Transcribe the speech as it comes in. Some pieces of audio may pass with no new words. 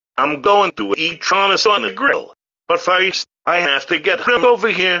I'm going to eat Thomas on the grill. But first, I have to get him over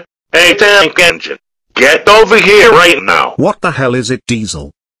here. Hey, tank engine, get over here right now. What the hell is it,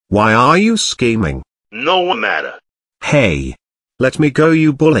 Diesel? Why are you scheming? No matter. Hey. Let me go,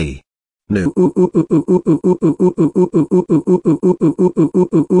 you bully. No.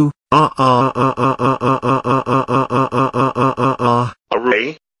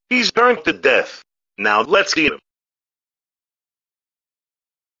 Hooray, he's burnt to death. Now let's eat him.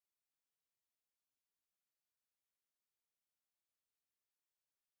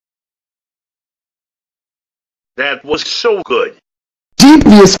 That was so good.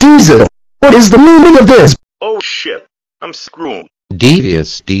 Devious Diesel, what is the meaning of this? Oh shit, I'm screwed.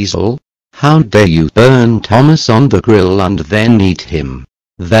 Devious Diesel, how dare you burn Thomas on the grill and then eat him?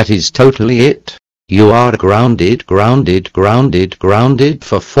 That is totally it. You are grounded for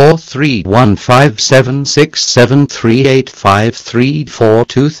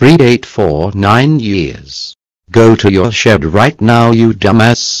 43157673853423849 years. Go to your shed right now, you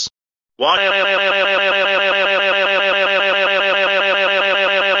dumbass. Why?